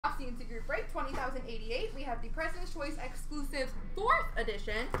CNC Group Break 20,088. We have the President's Choice Exclusives 4th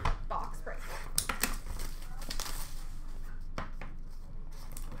Edition box break.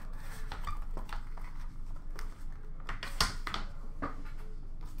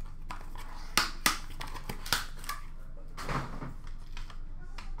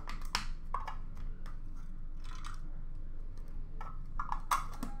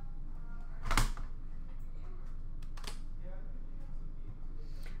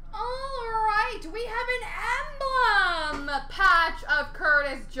 We have an emblem patch of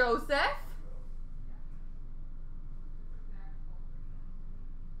Curtis Joseph.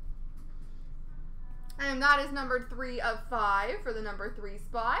 And that is numbered 3 of 5 for the number 3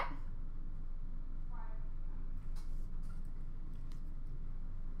 spot.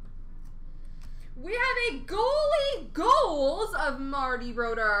 We have a goalie goals of Marty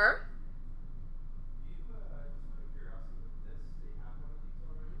Brodeur.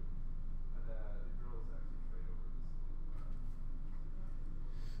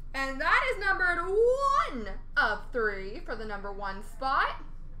 And that is numbered 1 of 3 for the number 1 spot.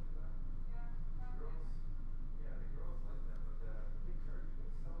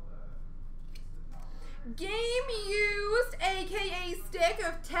 Game used, aka stick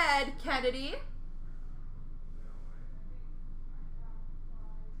of Ted Kennedy.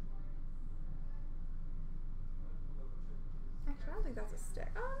 Actually, I don't think that's a stick.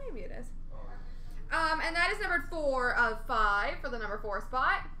 Oh, maybe it is. And that is numbered 4 of 5 for the number 4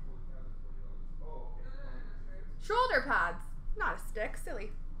 spot. Shoulder pads. Not a stick.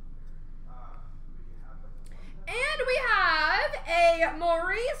 Silly. And we have a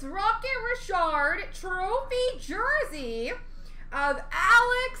Maurice Rocket Richard trophy jersey of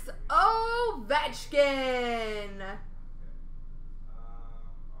Alex Ovechkin.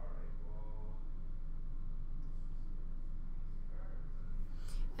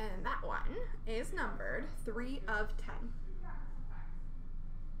 And that one is numbered 3 of 10.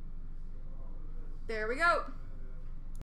 There we go.